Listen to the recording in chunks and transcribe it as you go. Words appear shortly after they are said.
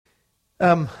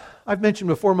I've mentioned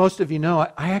before, most of you know,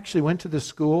 I actually went to this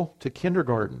school, to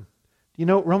kindergarten. You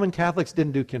know, Roman Catholics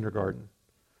didn't do kindergarten.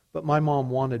 But my mom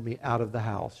wanted me out of the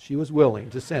house. She was willing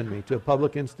to send me to a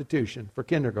public institution for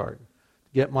kindergarten,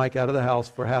 to get Mike out of the house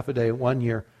for half a day 1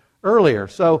 year earlier.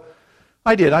 So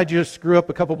I did. I just grew up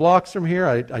a couple blocks from here.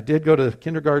 I did go to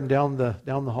kindergarten down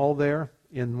the hall there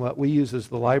in what we use as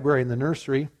the library and the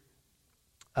nursery.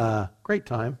 Great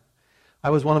time. I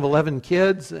was one of 11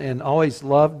 kids and always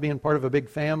loved being part of a big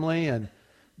family. And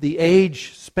the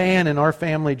age span in our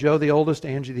family, Joe the oldest,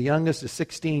 Angie the youngest, is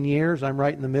 16 years. I'm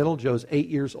right in the middle. Joe's 8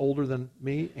 years older than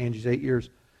me. Angie's 8 years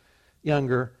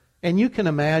younger. And you can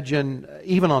imagine,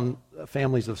 even on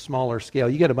families of smaller scale,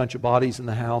 you get a bunch of bodies in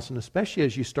the house, and especially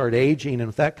as you start aging, and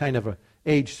with that kind of a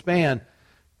age span,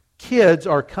 kids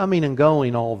are coming and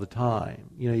going all the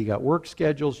time. You know, you got work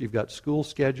schedules, you've got school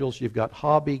schedules, you've got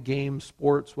hobby, games,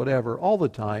 sports, whatever, all the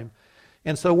time.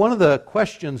 And so one of the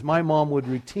questions my mom would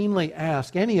routinely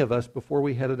ask any of us before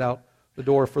we headed out the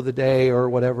door for the day or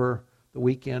whatever, the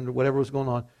weekend or whatever was going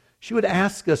on, she would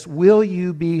ask us, will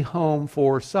you be home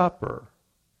for supper?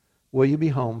 Will you be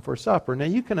home for supper? Now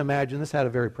you can imagine this had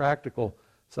a very practical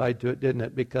side to it, didn't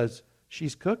it? Because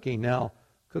she's cooking. Now,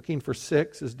 cooking for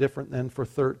 6 is different than for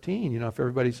 13. You know, if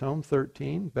everybody's home,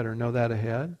 13, better know that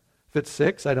ahead. If it's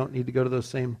 6, I don't need to go to those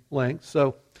same lengths.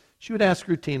 So she would ask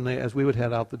routinely as we would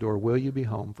head out the door, will you be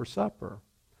home for supper?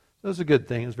 That was a good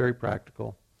thing. It was very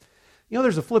practical. You know,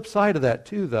 there's a flip side of that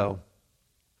too, though.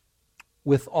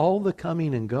 With all the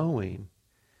coming and going,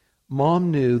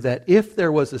 Mom knew that if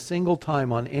there was a single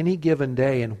time on any given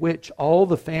day in which all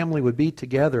the family would be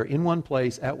together in one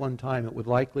place at one time, it would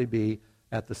likely be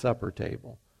at the supper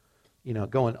table. You know,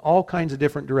 going all kinds of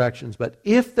different directions. But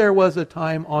if there was a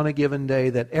time on a given day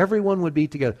that everyone would be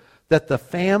together, that the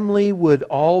family would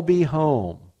all be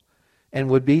home and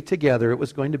would be together, it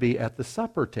was going to be at the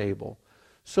supper table.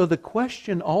 So the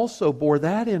question also bore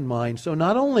that in mind. So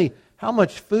not only how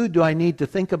much food do I need to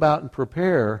think about and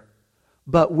prepare,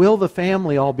 but will the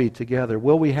family all be together?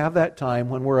 Will we have that time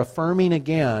when we're affirming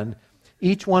again,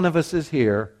 each one of us is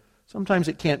here. Sometimes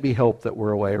it can't be helped that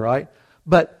we're away, right?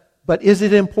 But is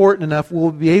it important enough?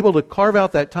 We'll be able to carve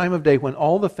out that time of day when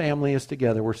all the family is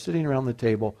together. We're sitting around the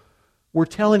table. We're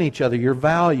telling each other, you're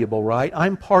valuable, right?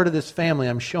 I'm part of this family.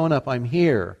 I'm showing up. I'm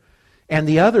here. And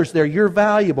the others there, you're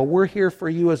valuable. We're here for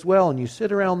you as well. And you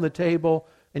sit around the table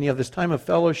and you have this time of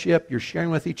fellowship. You're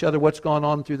sharing with each other what's gone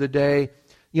on through the day.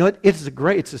 You know, it's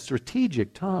a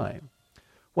strategic time.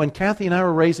 When Kathy and I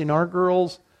were raising our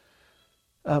girls,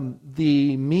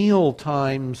 the meal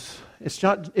times, it's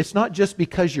not just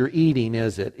because you're eating,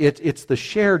 is it? It's the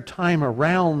shared time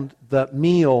around the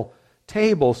meal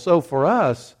table. So for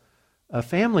us,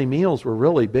 family meals were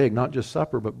really big, not just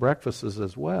supper, but breakfasts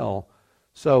as well.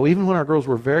 So even when our girls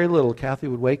were very little, Kathy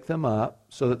would wake them up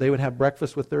so that they would have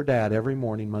breakfast with their dad every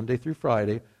morning, Monday through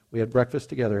Friday. We had breakfast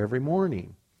together every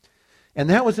morning. And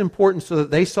that was important so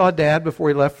that they saw Dad before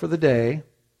he left for the day.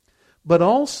 But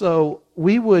also,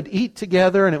 we would eat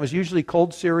together, and it was usually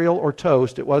cold cereal or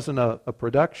toast. It wasn't a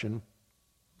production.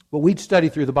 But we'd study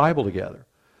through the Bible together.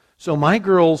 So my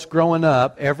girls growing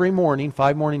up, every morning,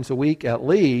 5 mornings a week at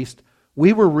least,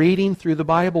 we were reading through the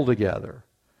Bible together.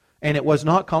 And it was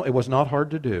not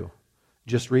hard to do.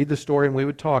 Just read the story and we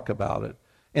would talk about it.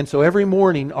 And so every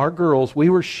morning, our girls, we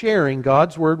were sharing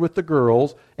God's Word with the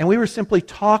girls, and we were simply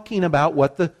talking about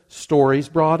what the stories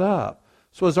brought up.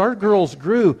 So as our girls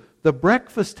grew, the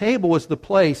breakfast table was the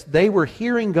place they were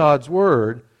hearing God's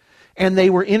Word, and they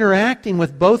were interacting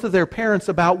with both of their parents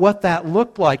about what that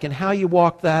looked like and how you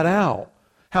walked that out,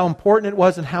 how important it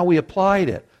was and how we applied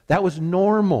it. That was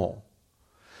normal.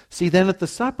 See, then at the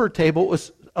supper table, it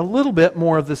was a little bit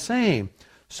more of the same.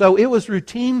 So it was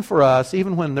routine for us,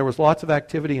 even when there was lots of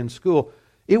activity in school,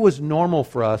 it was normal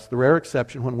for us, the rare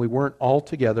exception when we weren't all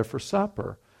together for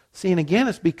supper. See, and again,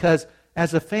 it's because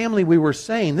as a family we were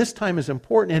saying, this time is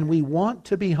important and we want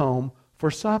to be home for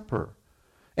supper.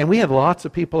 And we had lots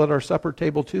of people at our supper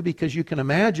table too, because you can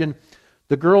imagine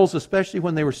the girls, especially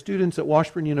when they were students at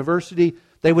Washburn University,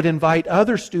 they would invite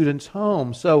other students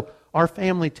home. So our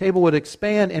family table would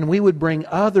expand and we would bring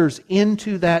others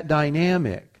into that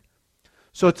dynamic.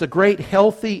 So it's a great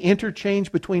healthy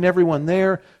interchange between everyone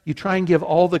there. You try and give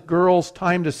all the girls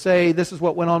time to say, this is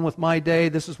what went on with my day,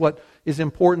 this is what is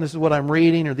important, this is what I'm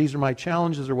reading, or these are my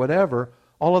challenges, or whatever.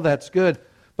 All of that's good.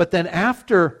 But then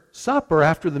after supper,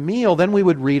 after the meal, then we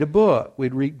would read a book.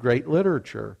 We'd read great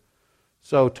literature.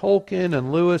 So Tolkien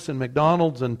and Lewis and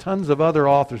MacDonald's and tons of other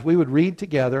authors, we would read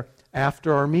together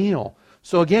after our meal.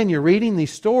 So again, you're reading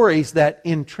these stories that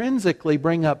intrinsically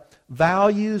bring up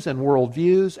values and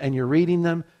worldviews, and you're reading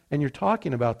them and you're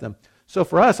talking about them. So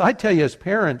for us, I tell you as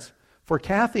parents, for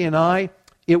Kathy and I,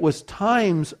 it was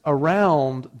times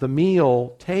around the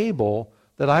meal table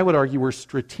that I would argue were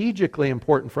strategically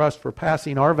important for us for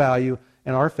passing our value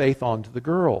and our faith on to the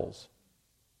girls.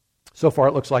 So far,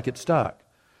 it looks like it's stuck.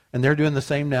 And they're doing the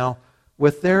same now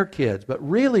with their kids. But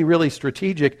really, really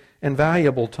strategic and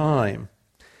valuable time.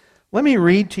 Let me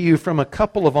read to you from a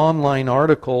couple of online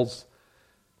articles.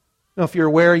 If you're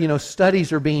aware,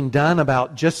 studies are being done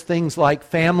about just things like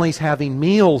families having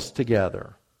meals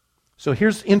together. So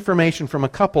here's information from a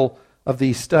couple of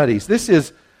these studies. This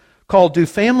is called, Do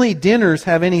Family Dinners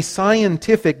Have Any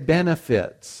Scientific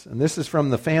Benefits? And this is from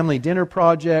the Family Dinner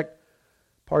Project,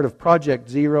 part of Project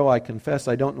Zero. I confess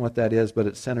I don't know what that is, but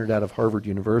it's centered out of Harvard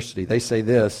University. They say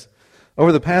this: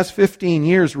 over the past 15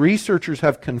 years, researchers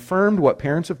have confirmed what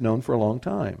parents have known for a long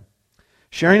time.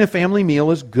 Sharing a family meal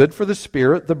is good for the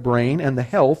spirit, the brain, and the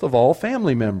health of all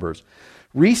family members.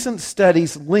 Recent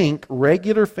studies link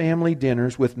regular family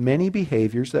dinners with many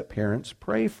behaviors that parents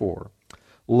pray for.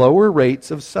 Lower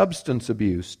rates of substance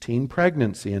abuse, teen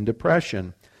pregnancy, and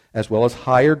depression, as well as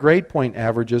higher grade point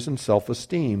averages and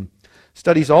self-esteem.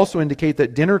 Studies also indicate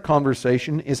that dinner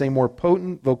conversation is a more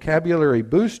potent vocabulary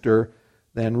booster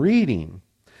than reading.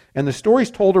 And the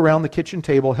stories told around the kitchen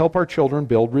table help our children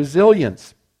build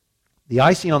resilience. The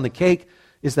icing on the cake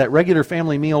is that regular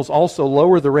family meals also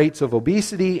lower the rates of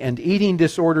obesity and eating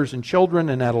disorders in children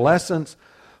and adolescents.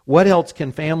 What else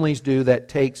can families do that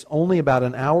takes only about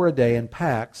an hour a day and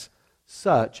packs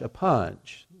such a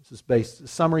punch? This is based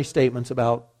summary statements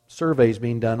about surveys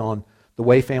being done on the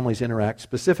way families interact,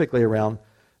 specifically around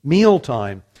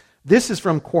mealtime. This is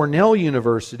from Cornell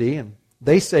University, and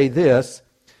they say this: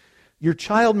 your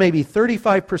child may be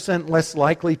 35% less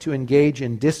likely to engage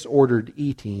in disordered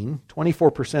eating,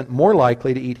 24% more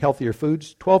likely to eat healthier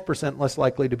foods, 12% less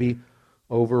likely to be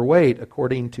overweight,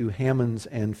 according to Hammonds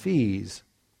and Fees.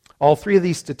 All three of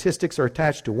these statistics are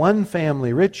attached to one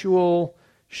family ritual,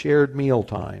 shared meal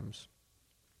times.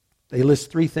 They list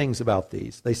three things about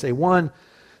these. They say, 1,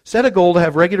 set a goal to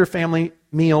have regular family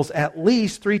meals at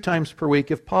least 3 times per week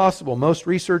if possible. Most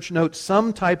research notes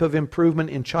some type of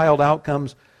improvement in child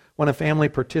outcomes when a family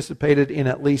participated in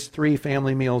at least 3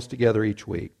 family meals together each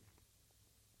week.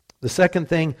 The second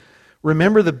thing,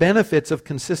 remember the benefits of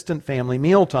consistent family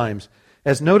meal times.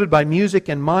 As noted by Musick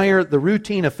and Meyer, the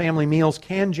routine of family meals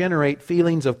can generate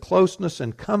feelings of closeness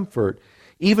and comfort.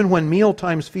 Even when meal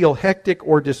times feel hectic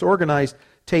or disorganized,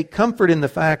 take comfort in the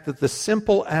fact that the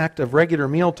simple act of regular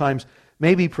meal times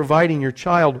may be providing your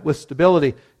child with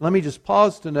stability. Let me just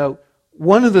pause to note,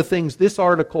 one of the things this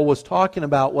article was talking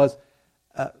about was,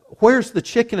 where's the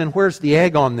chicken and where's the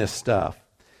egg on this stuff?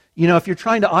 If you're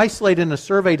trying to isolate in a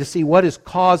survey to see what is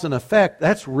cause and effect,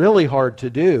 that's really hard to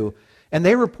do. And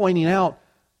they were pointing out,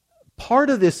 part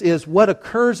of this is what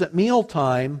occurs at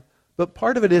mealtime, but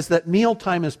part of it is that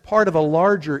mealtime is part of a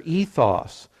larger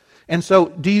ethos. And so,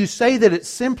 do you say that it's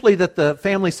simply that the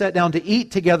family sat down to eat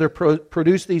together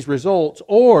produce these results,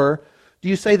 or do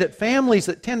you say that families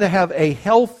that tend to have a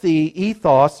healthy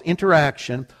ethos,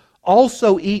 interaction,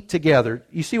 also eat together?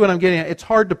 You see what I'm getting at? It's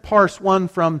hard to parse one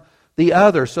from the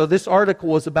other. So this article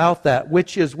was about that.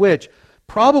 Which is which?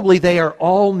 Probably they are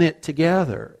all knit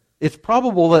together. It's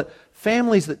probable that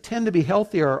families that tend to be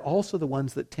healthier are also the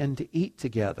ones that tend to eat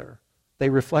together. They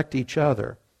reflect each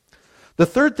other. The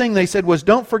third thing they said was,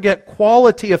 don't forget,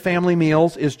 quality of family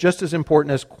meals is just as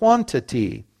important as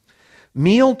quantity.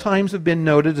 Meal times have been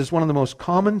noted as one of the most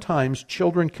common times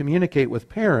children communicate with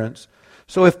parents.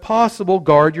 So if possible,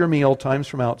 guard your meal times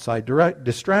from outside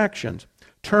distractions.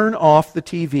 Turn off the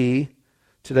TV.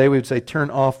 Today we would say turn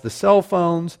off the cell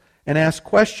phones, and ask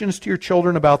questions to your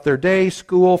children about their day,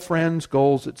 school, friends,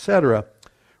 goals, etc.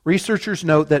 Researchers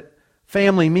note that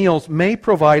family meals may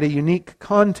provide a unique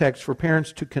context for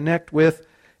parents to connect with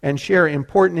and share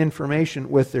important information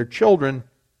with their children.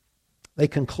 They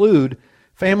conclude,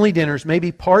 family dinners may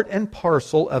be part and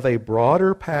parcel of a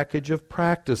broader package of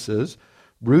practices,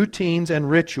 routines, and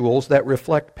rituals that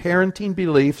reflect parenting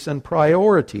beliefs and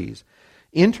priorities.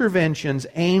 Interventions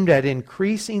aimed at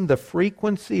increasing the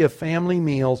frequency of family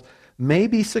meals may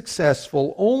be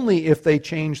successful only if they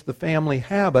change the family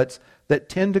habits that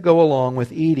tend to go along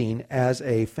with eating as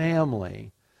a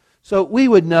family. So we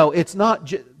would know it's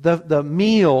not the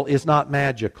meal is not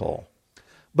magical,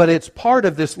 but it's part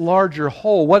of this larger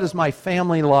whole. What does my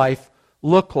family life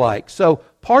look like? So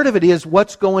part of it is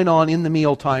what's going on in the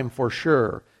mealtime for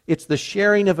sure. It's the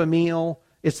sharing of a meal.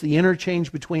 It's the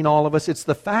interchange between all of us. It's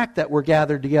the fact that we're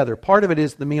gathered together. Part of it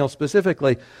is the meal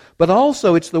specifically, but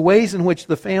also it's the ways in which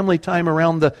the family time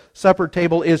around the supper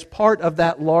table is part of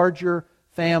that larger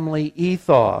family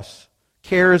ethos.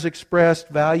 care is expressed,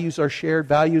 values are shared,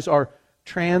 values are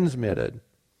transmitted.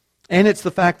 And it's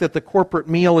the fact that the corporate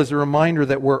meal is a reminder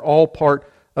that we're all part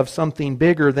of something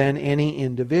bigger than any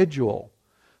individual.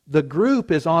 The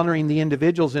group is honoring the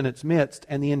individuals in its midst,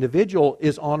 and the individual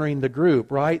is honoring the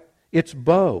group, right? It's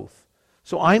both.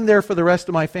 So I'm there for the rest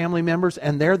of my family members,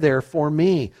 and they're there for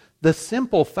me. The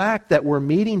simple fact that we're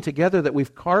meeting together, that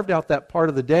we've carved out that part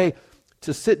of the day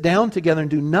to sit down together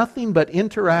and do nothing but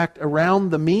interact around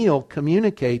the meal,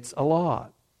 communicates a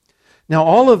lot. Now,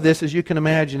 all of this, as you can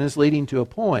imagine, is leading to a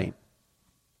point.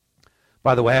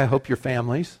 By the way, I hope your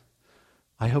families,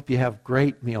 I hope you have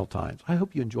great meal times. I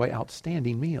hope you enjoy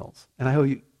outstanding meals. And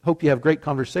I hope you have great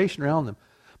conversation around them.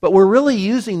 But we're really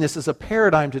using this as a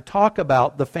paradigm to talk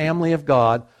about the family of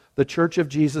God, the Church of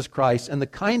Jesus Christ, and the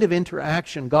kind of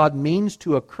interaction God means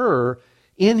to occur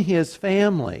in His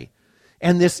family.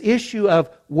 And this issue of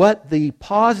what the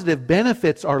positive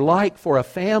benefits are like for a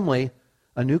family,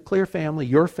 a nuclear family,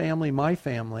 your family, my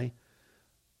family,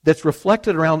 that's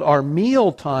reflected around our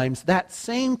meal times, that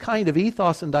same kind of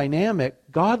ethos and dynamic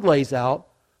God lays out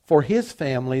for His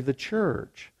family, the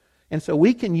church. And so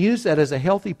we can use that as a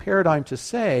healthy paradigm to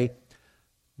say,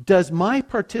 does my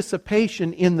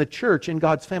participation in the church, in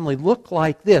God's family, look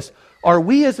like this? Are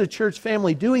we as a church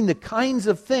family doing the kinds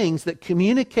of things that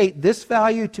communicate this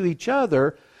value to each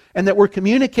other, and that we're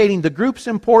communicating the group's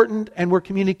important, and we're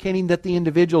communicating that the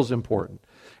individual's important,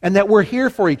 and that we're here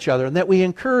for each other, and that we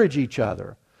encourage each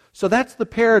other? So that's the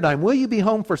paradigm. Will you be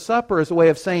home for supper as a way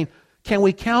of saying, can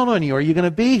we count on you? Are you going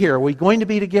to be here? Are we going to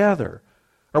be together?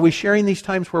 Are we sharing these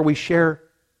times where we share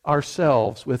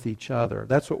ourselves with each other?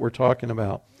 That's what we're talking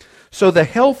about. So the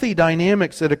healthy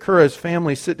dynamics that occur as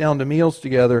families sit down to meals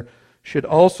together should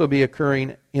also be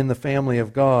occurring in the family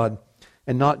of God,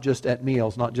 and not just at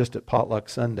meals, not just at Potluck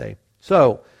Sunday.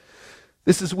 So,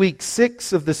 this is week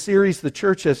 6 of the series, The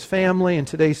Church as Family, and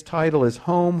today's title is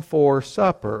Home for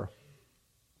Supper.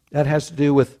 That has to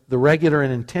do with the regular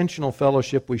and intentional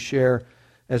fellowship we share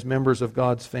as members of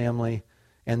God's family,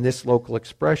 and this local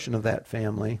expression of that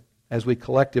family as we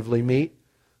collectively meet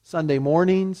Sunday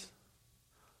mornings,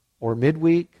 or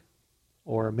midweek,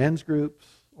 or men's groups,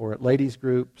 or at ladies'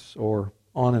 groups, or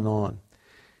on and on.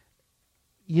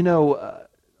 You know,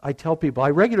 I tell people, I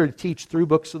regularly teach through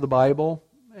books of the Bible,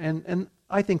 and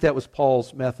I think that was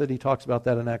Paul's method. He talks about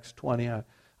that in Acts 20. I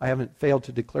haven't failed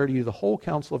to declare to you the whole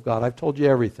counsel of God. I've told you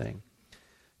everything.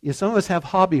 You know, some of us have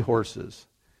hobby horses,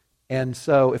 and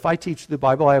so if I teach the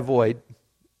Bible, I avoid,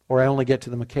 or I only get to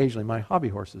them occasionally, my hobby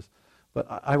horses. But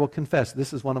I will confess,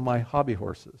 this is one of my hobby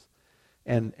horses.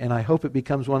 And I hope it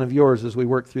becomes one of yours as we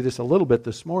work through this a little bit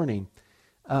this morning.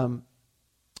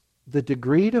 The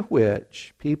degree to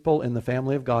which people in the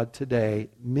family of God today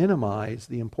minimize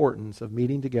the importance of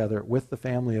meeting together with the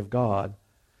family of God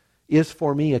is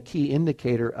for me a key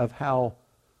indicator of how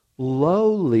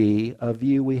lowly a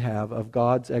view we have of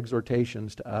God's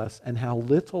exhortations to us and how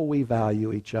little we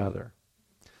value each other.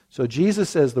 So Jesus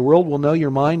says, the world will know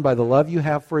your mind by the love you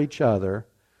have for each other.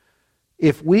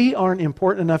 If we aren't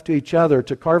important enough to each other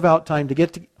to carve out time to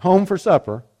get home for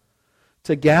supper,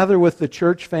 to gather with the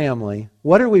church family,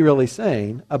 what are we really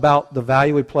saying about the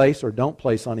value we place or don't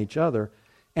place on each other?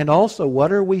 And also,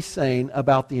 what are we saying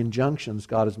about the injunctions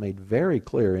God has made very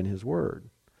clear in His Word?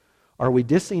 Are we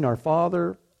dissing our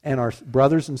Father and our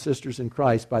brothers and sisters in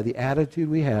Christ by the attitude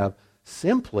we have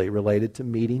simply related to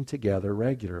meeting together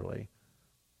regularly?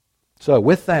 So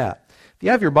with that, if you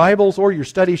have your Bibles or your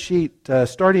study sheet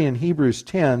starting in Hebrews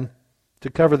 10 to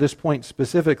cover this point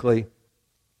specifically,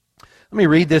 let me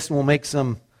read this and we'll make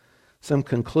some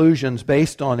conclusions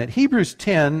based on it. Hebrews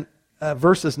 10,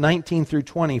 verses 19 through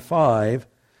 25.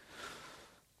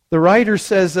 The writer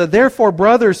says, Therefore,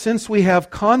 brothers, since we have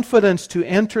confidence to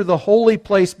enter the holy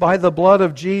place by the blood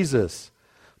of Jesus,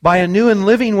 by a new and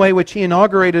living way which He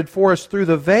inaugurated for us through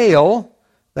the veil,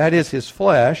 that is His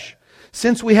flesh,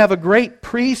 since we have a great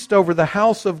priest over the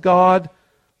house of God,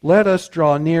 let us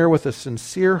draw near with a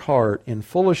sincere heart in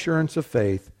full assurance of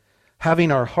faith, having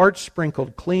our hearts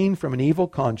sprinkled clean from an evil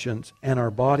conscience and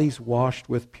our bodies washed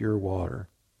with pure water.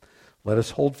 Let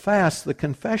us hold fast the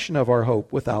confession of our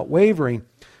hope without wavering,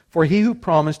 for He who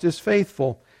promised is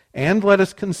faithful. And let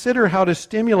us consider how to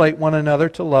stimulate one another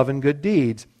to love and good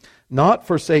deeds, not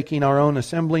forsaking our own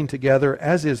assembling together,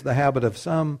 as is the habit of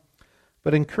some,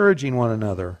 but encouraging one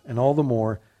another, and all the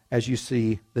more as you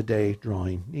see the day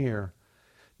drawing near.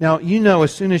 Now, you know,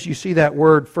 as soon as you see that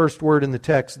word, first word in the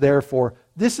text, therefore,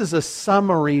 this is a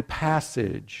summary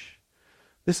passage.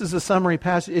 This is a summary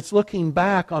passage. It's looking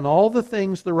back on all the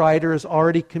things the writer has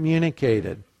already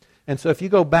communicated. And so if you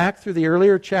go back through the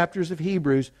earlier chapters of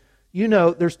Hebrews, you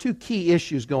know there's two key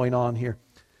issues going on here.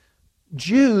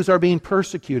 Jews are being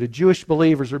persecuted. Jewish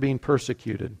believers are being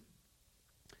persecuted.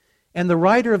 And the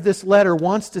writer of this letter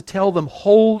wants to tell them,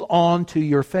 hold on to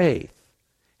your faith.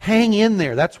 Hang in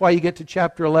there. That's why you get to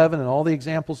chapter 11 and all the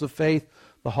examples of faith,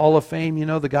 the Hall of Fame,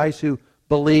 the guys who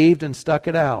believed and stuck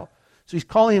it out. So he's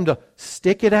calling them to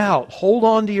stick it out. Hold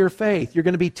on to your faith. You're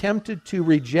going to be tempted to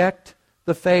reject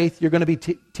the faith. You're going to be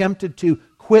tempted to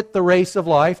quit the race of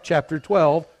life, chapter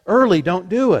 12. Early, don't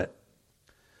do it.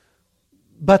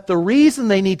 But the reason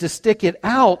they need to stick it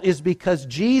out is because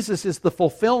Jesus is the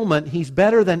fulfillment. He's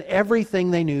better than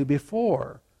everything they knew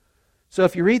before. So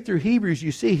if you read through Hebrews,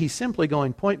 you see he's simply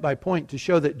going point by point to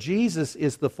show that Jesus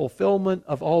is the fulfillment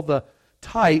of all the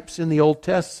types in the Old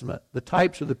Testament. The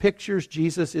types are the pictures.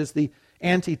 Jesus is the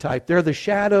antitype. They're the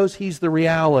shadows. He's the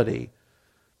reality.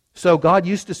 So God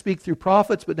used to speak through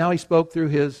prophets, but now He spoke through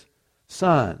His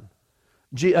Son.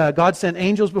 God sent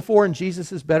angels before, and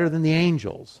Jesus is better than the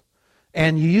angels.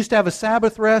 And you used to have a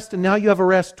Sabbath rest, and now you have a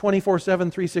rest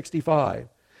 24/7, 365.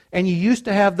 And you used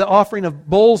to have the offering of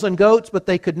bulls and goats, but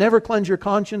they could never cleanse your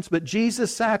conscience. But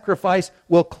Jesus' sacrifice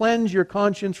will cleanse your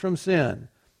conscience from sin.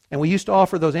 And we used to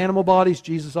offer those animal bodies.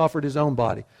 Jesus offered His own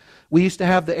body. We used to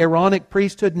have the Aaronic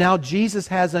priesthood. Now Jesus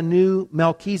has a new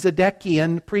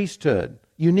Melchizedekian priesthood,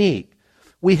 unique.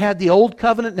 We had the old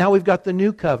covenant. Now we've got the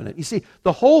new covenant. You see,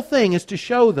 the whole thing is to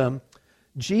show them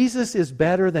Jesus is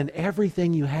better than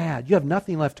everything you had. You have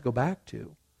nothing left to go back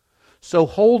to. So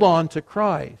hold on to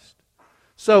Christ.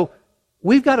 So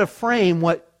we've got to frame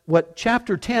what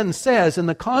chapter 10 says in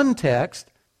the context.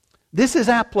 This is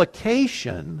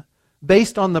application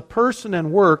based on the person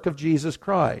and work of Jesus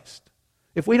Christ.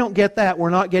 If we don't get that,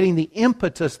 we're not getting the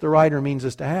impetus the writer means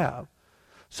us to have.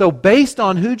 So based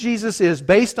on who Jesus is,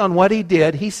 based on what He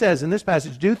did, He says in this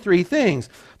passage, do three things.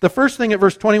 The first thing at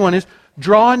verse 21 is,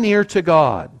 draw near to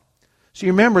God. So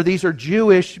you remember, these are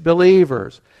Jewish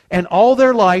believers. And all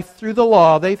their life through the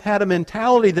law, they've had a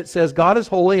mentality that says, God is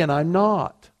holy and I'm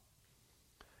not.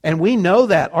 And we know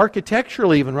that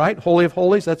architecturally even, right? Holy of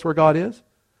Holies, that's where God is.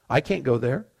 I can't go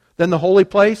there. Then the holy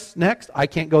place next, I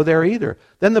can't go there either.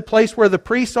 Then the place where the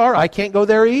priests are, I can't go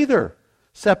there either.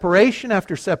 Separation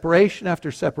after separation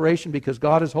after separation because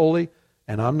God is holy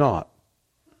and I'm not.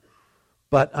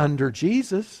 But under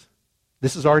Jesus,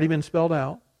 this has already been spelled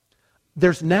out,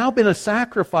 there's now been a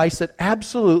sacrifice that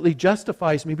absolutely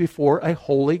justifies me before a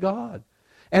holy God.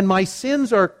 And my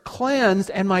sins are cleansed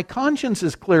and my conscience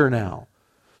is clear now.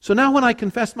 So now when I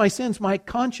confess my sins, my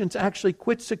conscience actually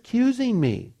quits accusing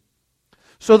me.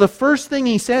 So the first thing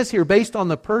he says here, based on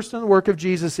the person and work of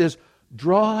Jesus, is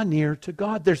draw near to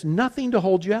God. There's nothing to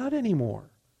hold you out anymore.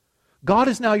 God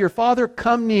is now your Father.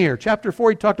 Come near. Chapter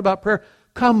 4, he talked about prayer.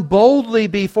 Come boldly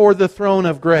before the throne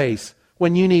of grace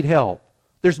when you need help.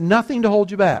 There's nothing to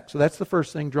hold you back. So that's the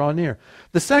first thing, draw near.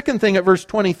 The second thing at verse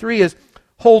 23 is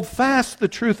hold fast the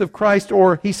truth of Christ,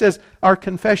 or he says our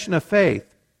confession of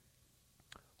faith.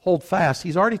 Hold fast.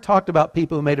 He's already talked about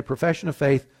people who made a profession of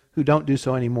faith who don't do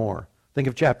so anymore. Think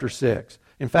of chapter 6.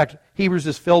 In fact, Hebrews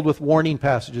is filled with warning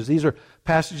passages. These are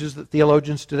passages that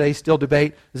theologians today still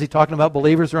debate. Is he talking about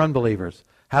believers or unbelievers?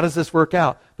 How does this work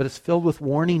out? But it's filled with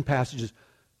warning passages.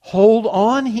 Hold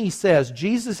on, he says.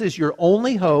 Jesus is your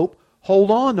only hope.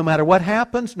 Hold on, no matter what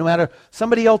happens, no matter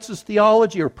somebody else's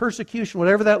theology or persecution,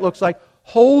 whatever that looks like,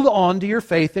 hold on to your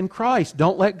faith in Christ.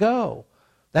 Don't let go.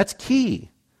 That's key.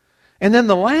 And then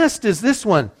the last is this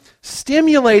one.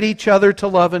 Stimulate each other to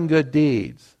love and good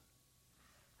deeds.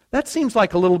 That seems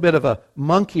like a little bit of a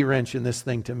monkey wrench in this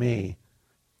thing to me.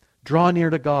 Draw near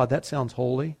to God. That sounds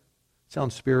holy.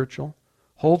 Sounds spiritual.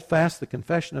 Hold fast the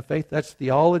confession of faith. That's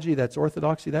theology. That's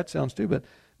orthodoxy. That sounds too. But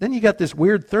then you got this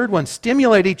weird third one.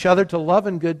 Stimulate each other to love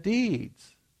and good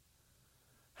deeds.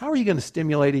 How are you going to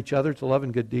stimulate each other to love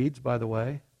and good deeds, by the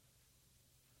way?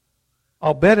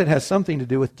 I'll bet it has something to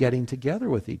do with getting together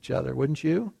with each other, wouldn't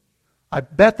you? I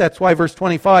bet that's why verse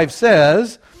 25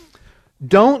 says,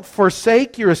 don't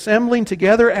forsake your assembling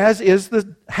together as is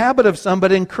the habit of some,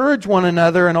 but encourage one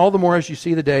another, and all the more as you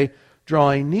see the day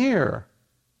drawing near.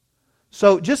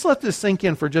 So just let this sink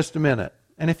in for just a minute.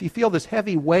 And if you feel this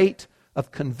heavy weight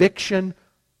of conviction,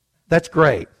 that's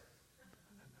great.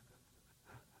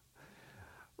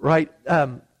 Right?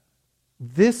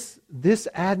 This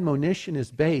admonition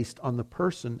is based on the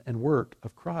person and work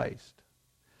of Christ.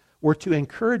 We're to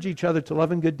encourage each other to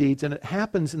love and good deeds, and it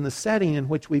happens in the setting in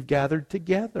which we've gathered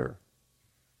together.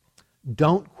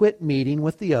 Don't quit meeting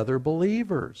with the other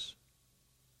believers.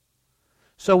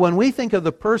 So when we think of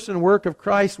the person and work of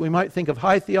Christ, we might think of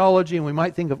high theology, and we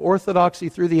might think of orthodoxy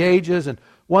through the ages, and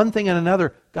one thing and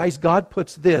another. Guys, God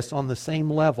puts this on the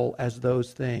same level as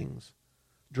those things.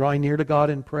 Drawing near to God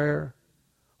in prayer,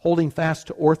 holding fast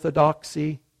to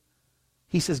orthodoxy.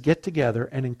 He says get together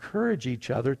and encourage each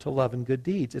other to love and good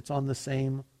deeds. It's on the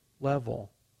same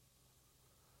level.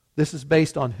 This is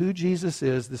based on who Jesus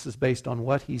is. This is based on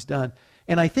what He's done.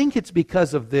 And I think it's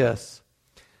because of this.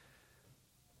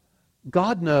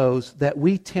 God knows that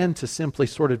we tend to simply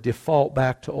sort of default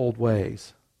back to old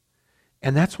ways.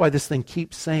 And that's why this thing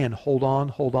keeps saying, hold on,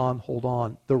 hold on, hold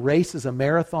on. The race is a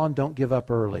marathon. Don't give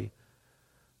up early.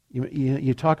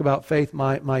 You talk about faith.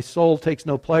 My soul takes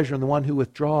no pleasure in the one who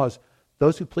withdraws.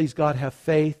 Those who please God have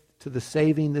faith to the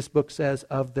saving, this book says,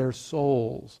 of their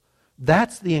souls.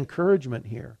 That's the encouragement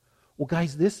here. Well,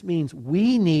 guys, this means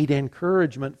we need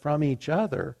encouragement from each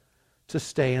other to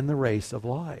stay in the race of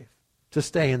life, to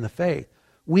stay in the faith.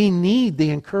 We need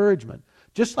the encouragement.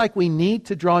 Just like we need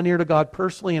to draw near to God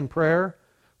personally in prayer,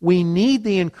 we need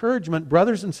the encouragement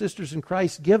brothers and sisters in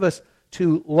Christ give us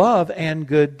to love and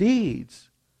good deeds,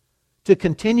 to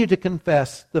continue to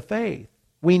confess the faith.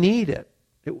 We need it.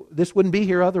 This wouldn't be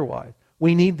here otherwise.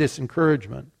 We need this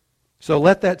encouragement. So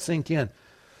let that sink in.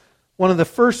 One of the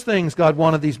first things God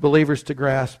wanted these believers to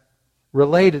grasp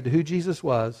related to who Jesus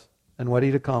was and what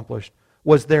He'd accomplished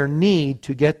was their need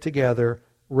to get together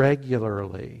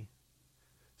regularly.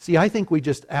 See, I think we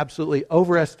just absolutely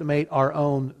overestimate our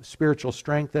own spiritual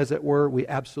strength, as it were. We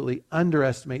absolutely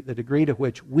underestimate the degree to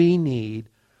which we need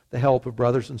the help of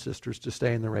brothers and sisters to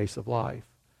stay in the race of life.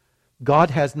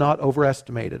 God has not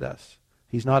overestimated us.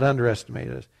 He's not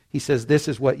underestimated us. He says this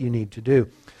is what you need to do.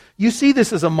 You see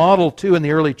this as a model, too, in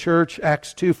the early church,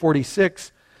 Acts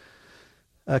 2:46.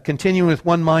 Continuing with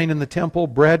one mind in the temple,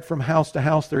 bread from house to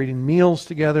house. They're eating meals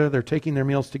together. They're taking their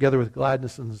meals together with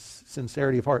gladness and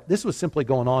sincerity of heart. This was simply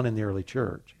going on in the early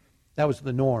church. That was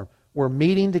the norm. We're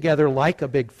meeting together like a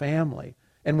big family,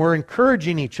 and we're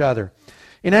encouraging each other.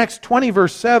 In Acts 20,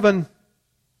 verse 7,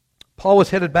 Paul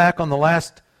was headed back on the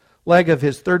last leg of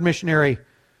his third missionary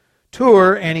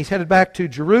tour, and he's headed back to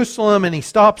Jerusalem, and he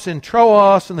stops in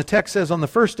Troas, and the text says, on the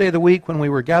first day of the week when we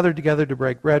were gathered together to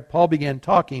break bread, Paul began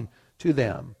talking to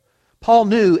them. Paul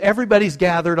knew everybody's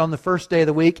gathered on the first day of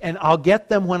the week, and I'll get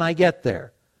them when I get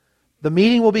there. The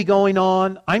meeting will be going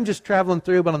on. I'm just traveling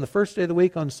through, but on the first day of the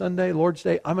week, on Sunday, Lord's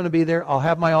Day, I'm going to be there. I'll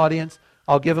have my audience.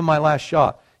 I'll give them my last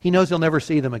shot. He knows he'll never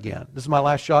see them again. This is my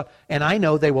last shot, and I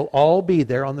know they will all be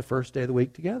there on the first day of the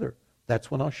week together. That's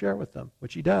when I'll share with them,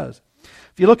 which he does.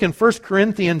 If you look in 1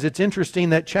 Corinthians, it's interesting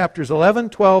that chapters 11,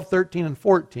 12, 13, and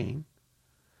 14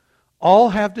 all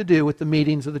have to do with the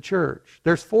meetings of the church.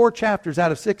 There's 4 chapters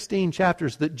out of 16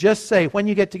 chapters that just say, when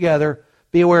you get together,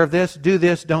 be aware of this,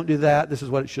 don't do that, this is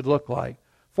what it should look like.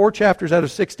 4 chapters out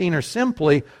of 16 are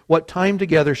simply what time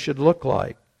together should look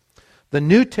like. The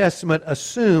New Testament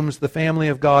assumes the family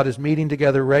of God is meeting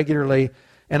together regularly,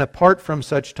 and apart from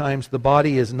such times, the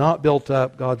body is not built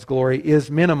up, God's glory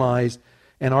is minimized,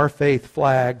 and our faith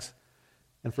flags,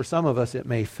 and for some of us it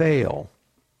may fail.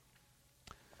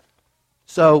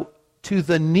 So, to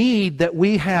the need that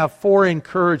we have for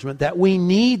encouragement, that we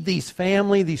need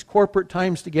these corporate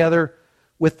times together,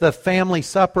 with the family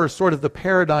supper sort of the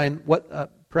paradigm,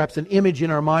 perhaps an image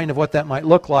in our mind of what that might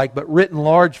look like, but written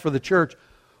large for the church.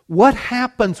 What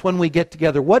happens when we get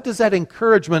together? What does that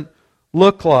encouragement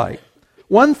look like?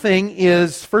 One thing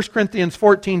is 1 Corinthians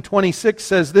 14:26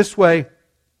 says this way,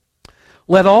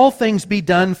 let all things be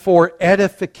done for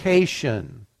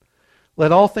edification.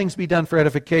 Let all things be done for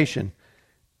edification.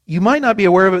 You might not be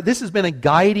aware of it. This has been a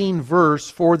guiding verse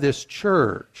for this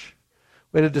church.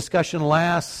 We had a discussion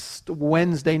last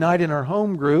Wednesday night in our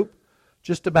home group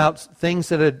just about things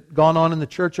that had gone on in the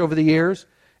church over the years.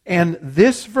 And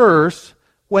this verse,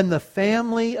 when the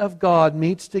family of God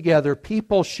meets together,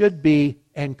 people should be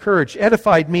encouraged.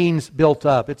 Edified means built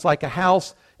up. It's like a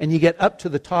house and you get up to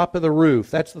the top of the roof.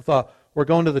 That's the thought. We're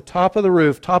going to the top of the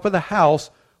roof, top of the house,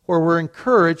 where we're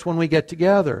encouraged when we get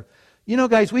together. You know,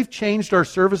 guys, we've changed our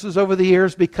services over the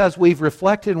years because we've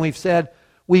reflected and we've said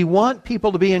we want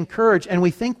people to be encouraged, and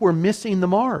we think we're missing the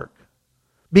mark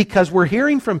because we're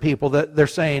hearing from people that they're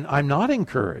saying, I'm not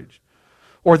encouraged.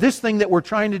 Or this thing that we're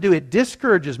trying to do, it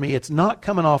discourages me. It's not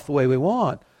coming off the way we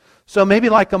want. So maybe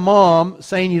like a mom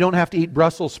saying you don't have to eat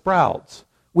Brussels sprouts.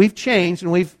 We've changed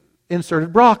and we've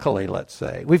inserted broccoli, let's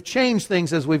say. We've changed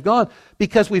things as we've gone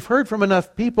because we've heard from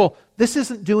enough people, this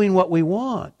isn't doing what we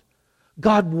want.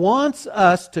 God wants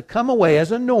us to come away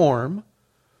as a norm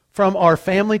from our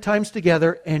family times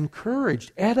together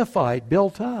encouraged, edified,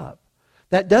 built up.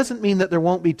 That doesn't mean that there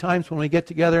won't be times when we get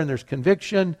together and there's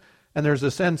conviction and there's a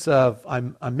sense of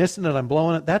I'm missing it, I'm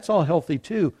blowing it. That's all healthy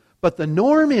too. But the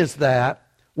norm is that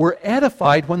we're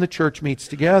edified when the church meets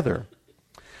together.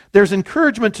 There's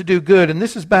encouragement to do good, and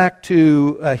this is back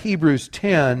to Hebrews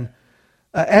 10.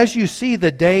 As you see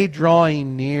the day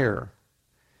drawing near,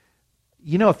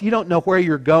 if you don't know where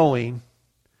you're going,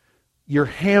 you're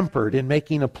hampered in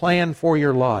making a plan for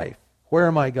your life. Where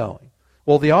am I going?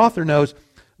 Well, the author knows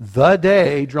the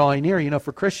day drawing near.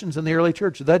 For Christians in the early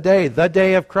church, the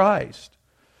day of Christ.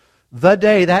 The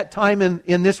day, that time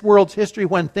in this world's history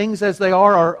when things as they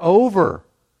are over.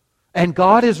 And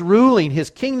God is ruling. His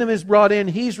kingdom is brought in.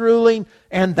 He's ruling.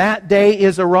 And that day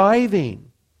is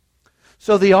arriving.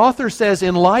 So the author says,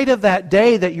 in light of that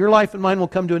day that your life and mine will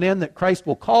come to an end, that Christ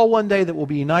will call one day, that we'll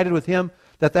be united with Him,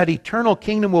 that eternal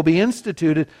kingdom will be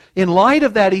instituted. In light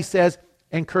of that, he says,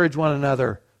 encourage one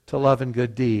another to love and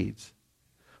good deeds.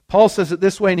 Paul says it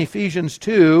this way in Ephesians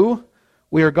 2,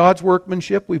 we are God's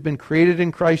workmanship. We've been created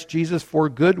in Christ Jesus for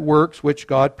good works, which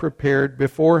God prepared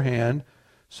beforehand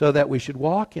so that we should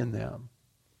walk in them.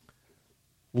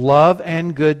 Love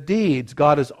and good deeds.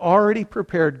 God has already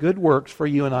prepared good works for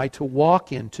you and I to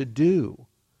walk in, to do.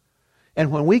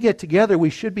 And when we get together, we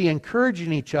should be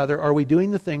encouraging each other. Are we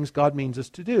doing the things God means us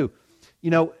to do?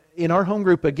 In our home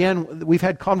group, again, we've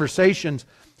had conversations,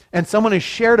 and someone has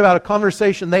shared about a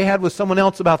conversation they had with someone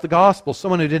else about the gospel,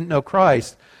 someone who didn't know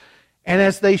Christ. And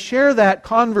as they share that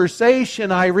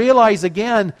conversation, I realize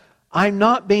again, I'm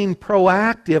not being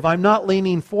proactive. I'm not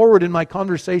leaning forward in my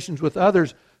conversations with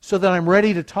others so that I'm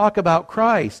ready to talk about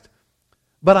Christ.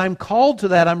 But I'm called to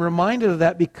that. I'm reminded of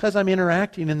that because I'm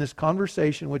interacting in this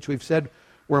conversation, which we've said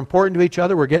we're important to each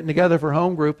other. We're getting together for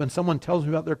home group, and someone tells me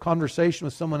about their conversation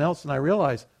with someone else, and I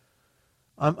realize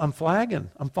I'm flagging.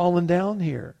 I'm falling down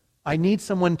here. I need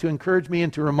someone to encourage me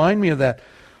and to remind me of that.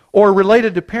 Or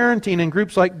related to parenting in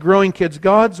groups like Growing Kids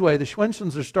God's Way, the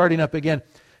Schwensons are starting up again.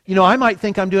 I might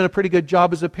think I'm doing a pretty good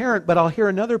job as a parent, but I'll hear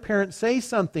another parent say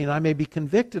something, and I may be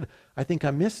convicted. I think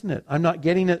I'm missing it. I'm not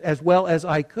getting it as well as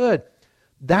I could.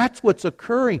 That's what's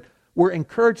occurring. We're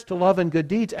encouraged to love and good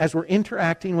deeds as we're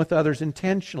interacting with others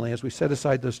intentionally, as we set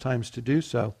aside those times to do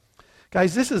so.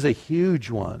 Guys, this is a huge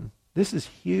one. This is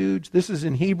huge. This is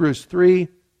in Hebrews 3.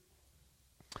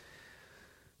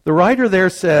 The writer there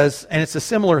says, and it's a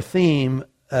similar theme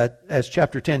as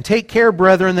chapter 10, take care,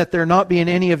 brethren, that there not be in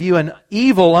any of you an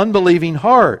evil, unbelieving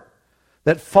heart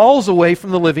that falls away from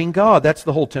the living God. That's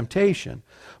the whole temptation.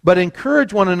 But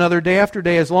encourage one another day after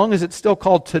day, as long as it's still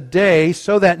called today,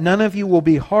 so that none of you will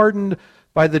be hardened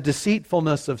by the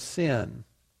deceitfulness of sin.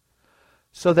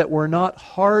 So that we're not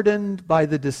hardened by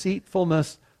the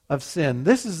deceitfulness of sin.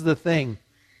 This is the thing.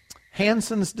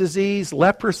 Hansen's disease,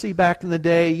 leprosy back in the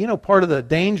day, part of the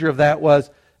danger of that was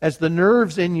as the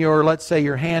nerves in your, let's say,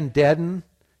 your hand deaden,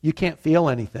 you can't feel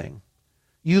anything.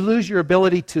 You lose your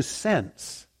ability to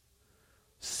sense.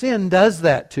 Sin does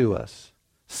that to us.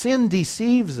 Sin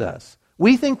deceives us.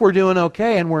 We think we're doing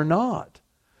okay, and we're not.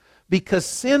 Because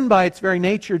sin, by its very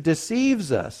nature,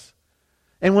 deceives us.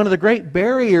 And one of the great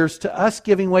barriers to us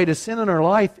giving way to sin in our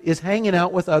life is hanging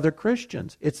out with other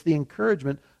Christians. It's the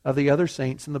encouragement of the other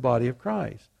saints in the body of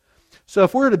Christ. So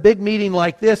if we're at a big meeting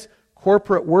like this,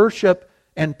 corporate worship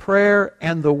and prayer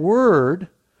and the Word,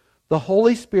 the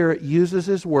Holy Spirit uses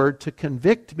His Word to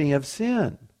convict me of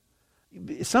sin.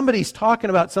 Somebody's talking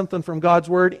about something from God's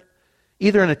Word,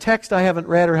 either in a text I haven't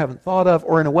read or haven't thought of,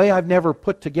 or in a way I've never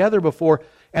put together before,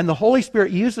 and the Holy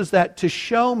Spirit uses that to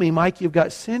show me, Mike, you've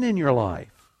got sin in your life.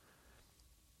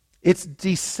 It's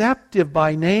deceptive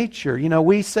by nature.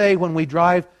 We say when we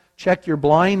drive, check your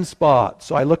blind spot.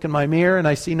 So I look in my mirror and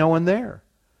I see no one there.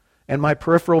 And my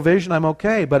peripheral vision, I'm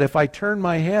okay. But if I turn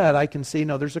my head, I can see,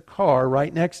 no, there's a car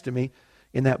right next to me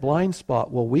in that blind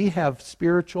spot. Well, we have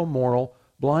spiritual, moral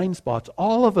blind spots.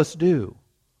 All of us do.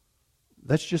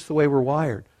 That's just the way we're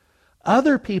wired.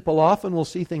 Other people often will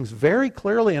see things very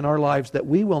clearly in our lives that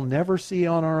we will never see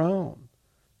on our own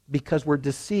because we're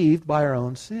deceived by our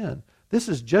own sin. This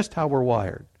is just how we're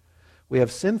wired. We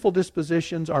have sinful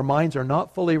dispositions. Our minds are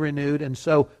not fully renewed. And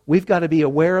so we've got to be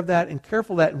aware of that and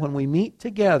careful of that. And when we meet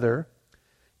together,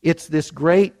 it's this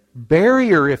great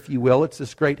barrier, if you will. It's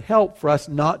this great help for us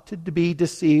not to be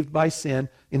deceived by sin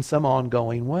in some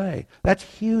ongoing way. That's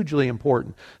hugely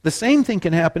important. The same thing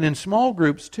can happen in small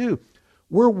groups too.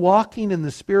 We're walking in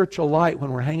the spiritual light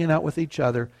when we're hanging out with each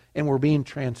other and we're being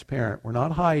transparent. We're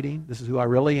not hiding. This is who I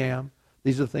really am.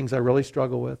 These are the things I really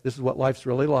struggle with. This is what life's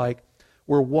really like.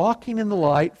 We're walking in the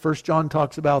light. 1 John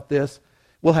talks about this.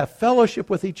 We'll have fellowship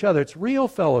with each other. It's real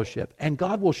fellowship. And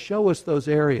God will show us those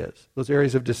areas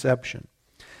of deception.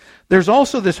 There's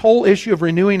also this whole issue of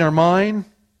renewing our mind.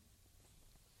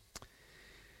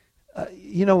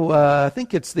 I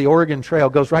think it's the Oregon Trail.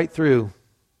 Goes right through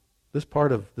this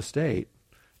part of the state.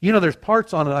 There's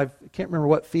parts on it, I can't remember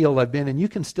what field I've been in. You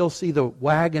can still see the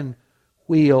wagon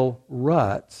wheel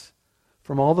ruts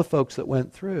from all the folks that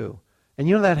went through. And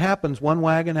you know that happens one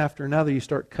wagon after another. You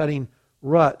start cutting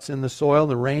ruts in the soil,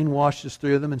 and the rain washes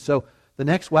through them. And so the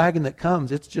next wagon that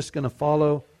comes, it's just going to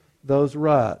follow those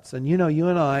ruts. And you know, you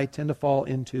and I tend to fall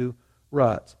into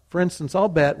ruts. For instance, I'll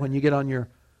bet when you get on your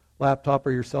laptop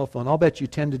or your cell phone, I'll bet you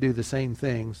tend to do the same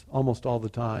things almost all the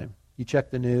time. You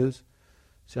check the news.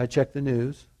 See, I check the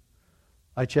news.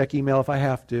 I check email if I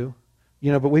have to.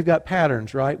 You know, but we've got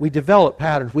patterns, right? We develop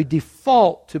patterns. We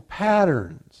default to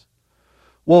patterns.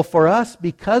 Well, for us,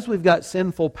 because we've got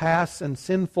sinful pasts and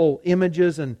sinful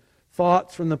images and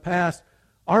thoughts from the past,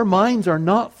 our minds are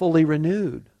not fully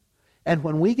renewed. And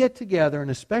when we get together,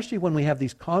 and especially when we have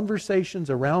these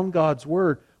conversations around God's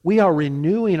Word, we are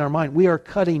renewing our mind. We are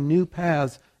cutting new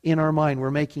paths in our mind. We're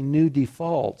making new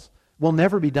defaults. We'll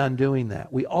never be done doing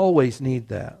that. We always need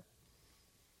that.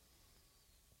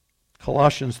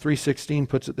 Colossians 3:16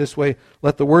 puts it this way,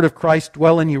 "Let the word of Christ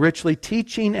dwell in you richly,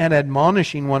 teaching and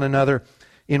admonishing one another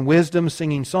in wisdom,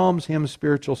 singing psalms, hymns,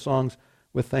 spiritual songs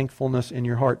with thankfulness in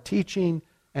your heart." Teaching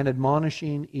and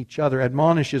admonishing each other.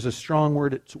 Admonish is a strong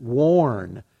word. It's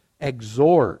warn,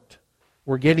 exhort.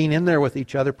 We're getting in there with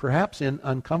each other, perhaps in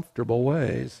uncomfortable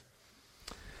ways.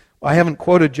 I haven't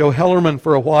quoted Joe Hellerman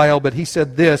for a while, but he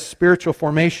said this: spiritual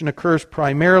formation occurs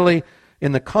primarily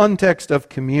in the context of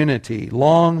community.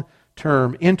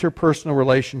 Long-term interpersonal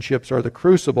relationships are the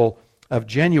crucible of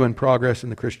genuine progress in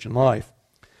the Christian life.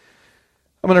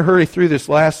 I'm going to hurry through this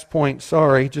last point,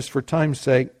 just for time's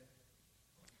sake.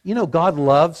 You know, God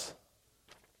loves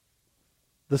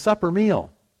the supper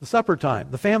meal, the supper time,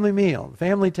 the family meal, the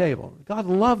family table. God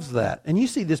loves that. And you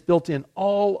see this built in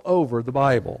all over the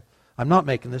Bible. I'm not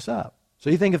making this up.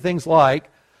 So you think of things like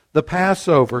the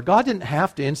Passover. God didn't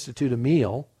have to institute a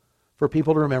meal for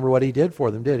people to remember what He did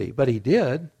for them, did He? But He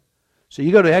did. So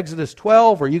you go to Exodus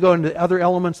 12, or you go into other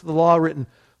elements of the law written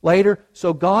later.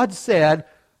 So God said,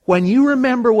 when you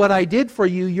remember what I did for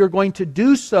you, you're going to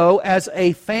do so as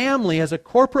a family, as a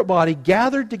corporate body,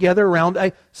 gathered together around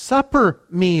a supper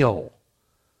meal.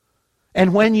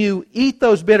 And when you eat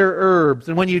those bitter herbs,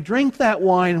 and when you drink that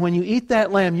wine, and when you eat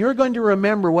that lamb, you're going to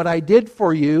remember what I did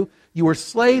for you. You were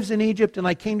slaves in Egypt, and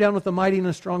I came down with a mighty and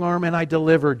a strong arm, and I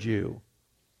delivered you.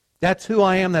 That's who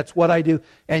I am. That's what I do.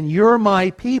 And you're my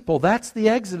people. That's the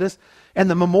Exodus. And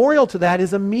the memorial to that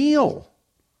is a meal.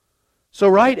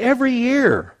 So every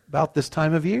year, about this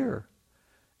time of year,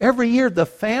 every year the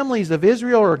families of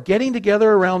Israel are getting together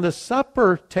around a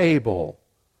supper table.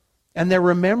 And they're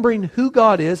remembering who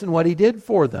God is and what He did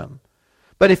for them.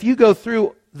 But if you go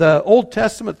through the Old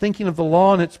Testament thinking of the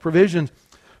law and its provisions,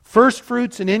 first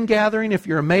fruits and ingathering, if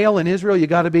you're a male in Israel, you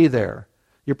got to be there.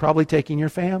 You're probably taking your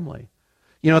family.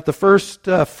 You know, at the first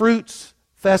fruits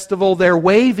festival, they're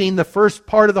waving the first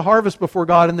part of the harvest before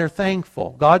God, and they're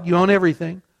thankful. God, you own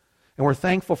everything, and we're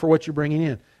thankful for what you're bringing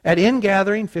in. At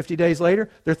ingathering, 50 days later,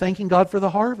 they're thanking God for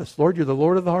the harvest. Lord, you're the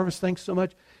Lord of the harvest. Thanks so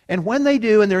much. And when they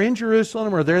do, and they're in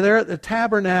Jerusalem, or they're there at the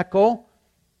tabernacle,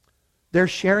 they're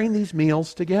sharing these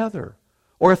meals together.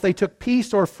 Or if they took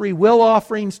peace or free will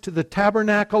offerings to the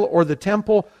tabernacle or the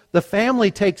temple, the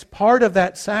family takes part of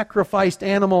that sacrificed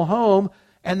animal home,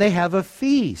 and they have a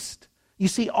feast. You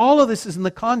see, all of this is in the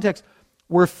context.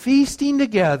 We're feasting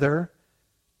together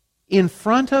in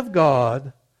front of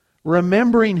God,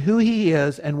 remembering who He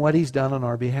is and what He's done on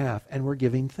our behalf, and we're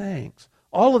giving thanks.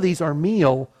 All of these are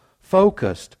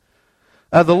meal-focused.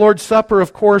 The Lord's Supper,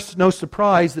 of course, no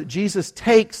surprise that Jesus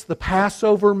takes the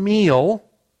Passover meal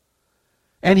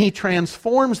and He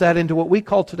transforms that into what we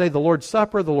call today the Lord's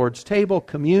Supper, the Lord's table,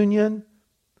 communion.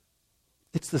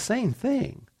 It's the same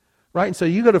thing. Right? And so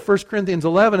you go to 1 Corinthians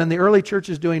 11, and the early church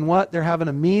is doing what? They're having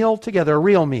a meal together, a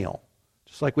real meal,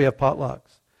 just like we have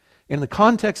potlucks. In the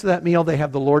context of that meal, they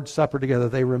have the Lord's Supper together.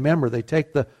 They remember, they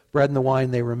take the bread and the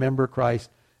wine, they remember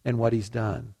Christ and what He's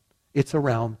done. It's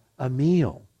around a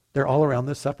meal. They're all around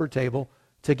the supper table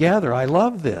together. I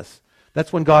love this.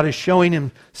 That's when God is showing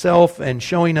Himself and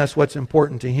showing us what's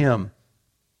important to Him.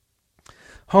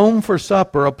 Home for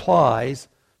supper applies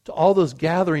to all those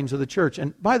gatherings of the church.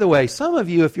 And by the way, some of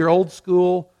you, if you're old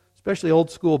school, especially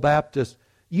old school Baptists,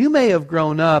 you may have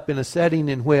grown up in a setting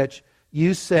in which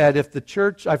you said, if the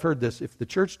church, I've heard this, if the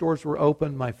church doors were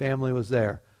open, my family was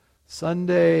there.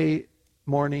 Sunday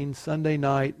morning, Sunday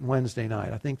night, and Wednesday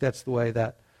night. I think that's the way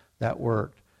that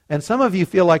worked. And some of you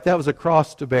feel like that was a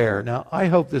cross to bear. Now, I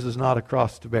hope this is not a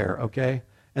cross to bear, okay?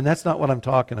 And that's not what I'm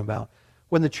talking about.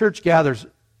 When the church gathers,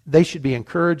 they should be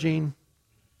encouraging.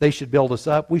 They should build us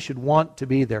up. We should want to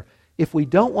be there. If we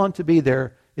don't want to be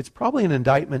there, it's probably an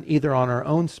indictment either on our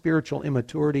own spiritual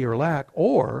immaturity or lack,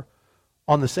 or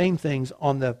on the same things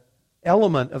on the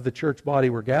element of the church body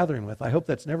we're gathering with. I hope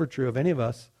that's never true of any of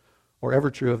us or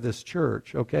ever true of this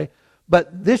church, okay?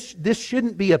 But this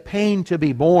shouldn't be a pain to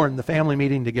be born, the family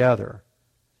meeting together.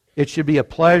 It should be a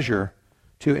pleasure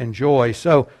to enjoy.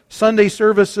 So Sunday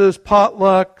services,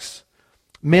 potlucks,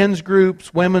 men's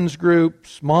groups, women's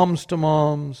groups, moms to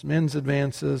moms, men's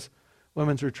advances,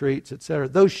 women's retreats, etc.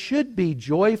 Those should be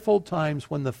joyful times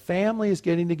when the family is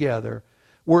getting together.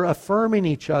 We're affirming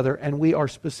each other, and we are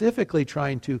specifically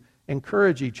trying to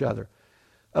encourage each other.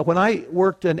 When I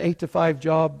worked an 8 to 5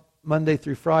 job Monday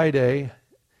through Friday,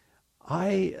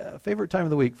 favorite time of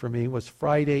the week for me was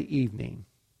Friday evening.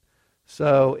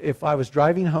 So if I was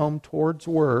driving home towards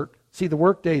work, see, the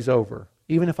work day's over.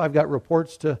 Even if I've got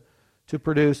reports to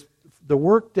produce, the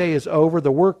work day is over,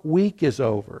 the work week is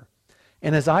over.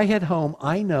 And as I head home,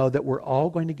 I know that we're all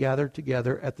going to gather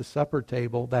together at the supper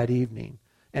table that evening,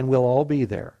 and we'll all be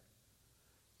there.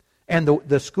 And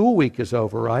the school week is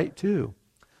over, right, too.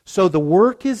 So the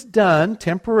work is done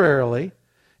temporarily,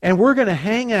 and we're going to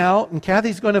hang out, and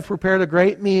Kathy's going to have prepared a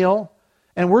great meal,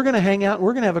 and we're going to hang out, and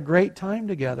we're going to have a great time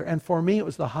together. And for me, it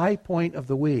was the high point of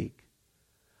the week.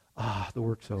 The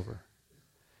work's over.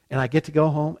 And I get to go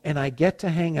home, and I get to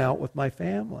hang out with my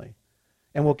family.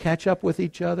 And we'll catch up with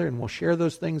each other, and we'll share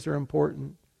those things that are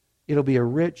important. It'll be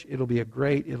it'll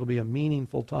be a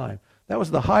meaningful time. That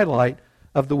was the highlight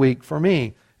of the week for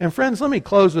me. And friends, let me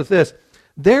close with this.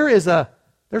 There's a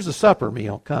supper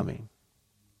meal coming.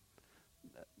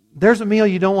 There's a meal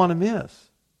you don't want to miss.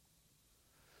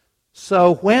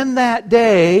 So when that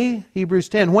day, Hebrews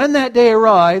 10, when that day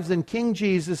arrives and King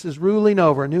Jesus is ruling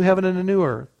over a new heaven and a new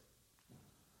earth,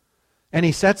 and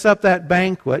he sets up that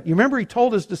banquet, you remember he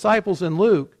told his disciples in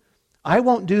Luke, I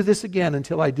won't do this again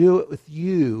until I do it with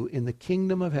you in the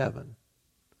kingdom of heaven.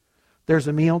 There's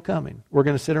a meal coming. We're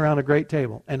going to sit around a great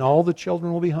table, and all the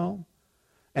children will be home,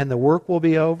 and the work will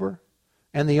be over,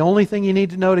 and the only thing you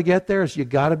need to know to get there is you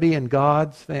got to be in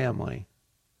God's family,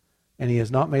 and he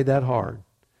has not made that hard.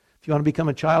 If you want to become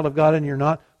a child of God and you're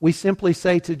not, we simply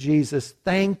say to Jesus,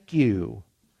 thank you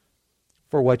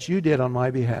for what you did on my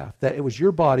behalf, that it was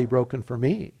your body broken for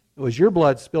me. It was your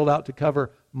blood spilled out to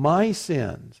cover my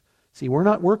sins. See, we're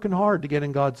not working hard to get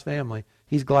in God's family.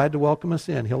 He's glad to welcome us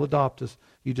in. He'll adopt us.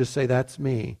 You just say, that's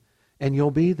me. And you'll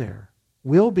be there.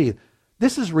 We'll be.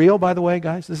 This is real, by the way,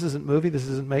 guys. This isn't movie. This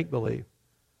isn't make-believe.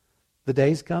 The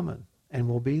day's coming, and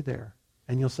we'll be there.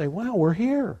 And you'll say, wow, we're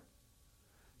here.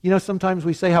 You know, sometimes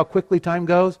we say how quickly time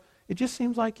goes. It just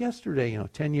seems like yesterday,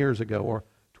 10 years ago or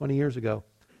 20 years ago.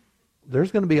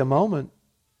 There's going to be a moment,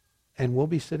 and we'll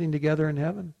be sitting together in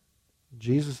heaven.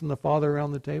 Jesus and the Father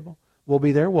around the table. We'll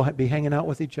be there. We'll be hanging out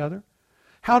with each other.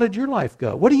 How did your life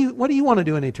go? What do you want to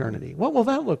do in eternity? What will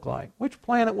that look like? Which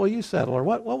planet will you settle? Or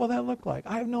what will that look like?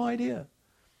 I have no idea.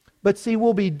 But see,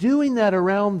 we'll be doing that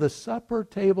around the supper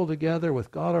table together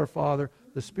with God our Father,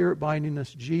 the Spirit binding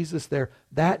us, Jesus there.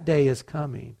 That day is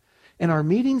coming. And our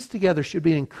meetings together should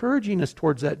be encouraging us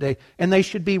towards that day. And they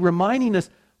should be reminding us,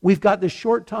 we've got this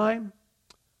short time.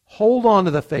 Hold on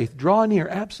to the faith. Draw near.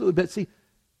 Absolutely. But see,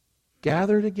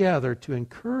 gather together to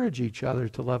encourage each other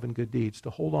to love and good deeds,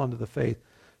 to hold on to the faith,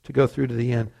 to go through to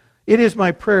the end. It is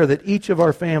my prayer that each of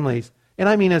our families, and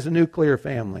I mean as a nuclear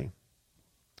family,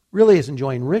 really is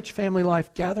enjoying rich family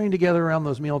life, gathering together around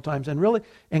those meal times, and really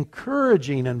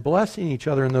encouraging and blessing each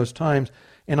other in those times,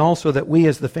 and also that we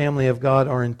as the family of God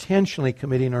are intentionally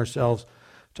committing ourselves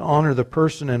to honor the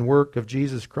person and work of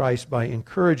Jesus Christ by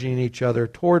encouraging each other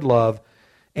toward love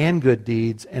and good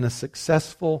deeds and a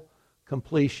successful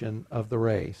completion of the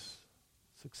race.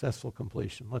 Successful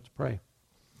completion. Let's pray.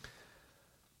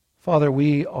 Father,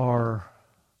 we are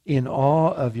in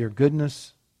awe of your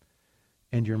goodness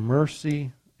and your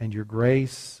mercy and your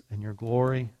grace and your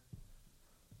glory.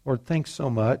 Lord, thanks so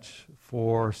much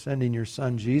for sending your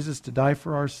Son Jesus to die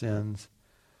for our sins,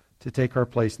 to take our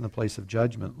place in the place of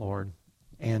judgment, Lord,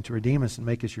 and to redeem us and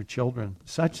make us your children,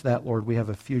 such that, Lord, we have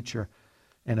a future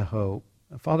and a hope.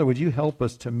 And Father, would you help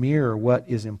us to mirror what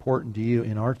is important to you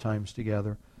in our times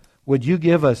together? Would you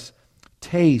give us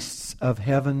tastes of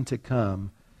heaven to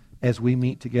come as we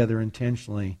meet together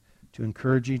intentionally to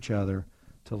encourage each other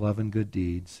to love and good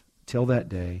deeds? Till that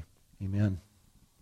day, amen.